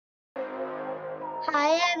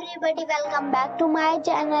Hi everybody, welcome back to my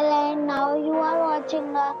channel and now you are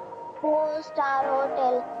watching a 4-star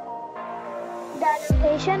hotel. The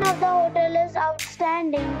location of the hotel is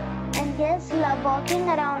outstanding and guests love walking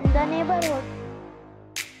around the neighborhood.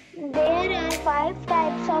 There are 5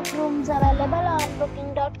 types of rooms available on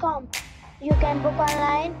booking.com. You can book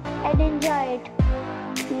online and enjoy it.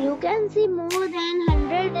 You can see more than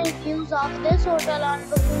 100 reviews of this hotel on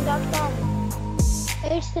booking.com.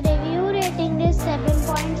 Its review rating is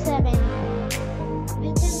 7.7,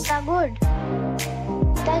 which is the good.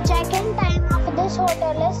 The check-in time of this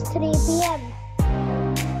hotel is 3 p.m.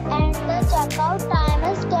 and the checkout time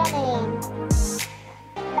is 10 a.m.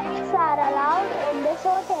 Pets are allowed in this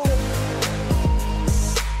hotel.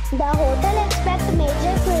 The hotel accepts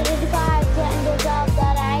major credit cards and reserves the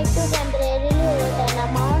right to temporarily hold an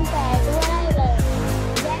amount prior to arrival.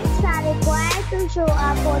 Guests are required to show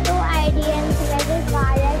a photo ID and credit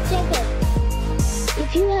card at check-in.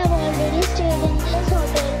 If you have already stayed in this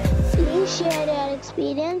hotel, please share your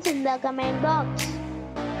experience in the comment box.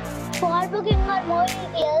 For booking or more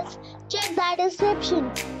details, check the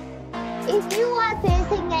description. If you are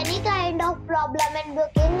facing any kind of problem in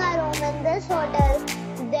booking a room in this hotel,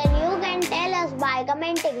 then you can tell us by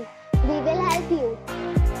commenting. We will help you.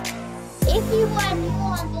 If you are new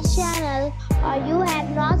on this channel or you have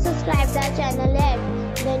not subscribed our channel yet,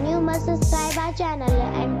 then you must subscribe our channel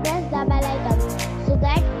and press the bell icon so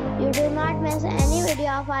that you do not miss any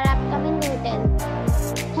video of our upcoming hotel.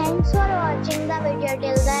 Thanks for watching the video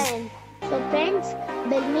till the end. So friends,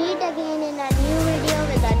 we'll meet again in a new video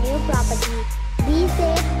with a new property. Be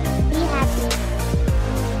safe, be happy.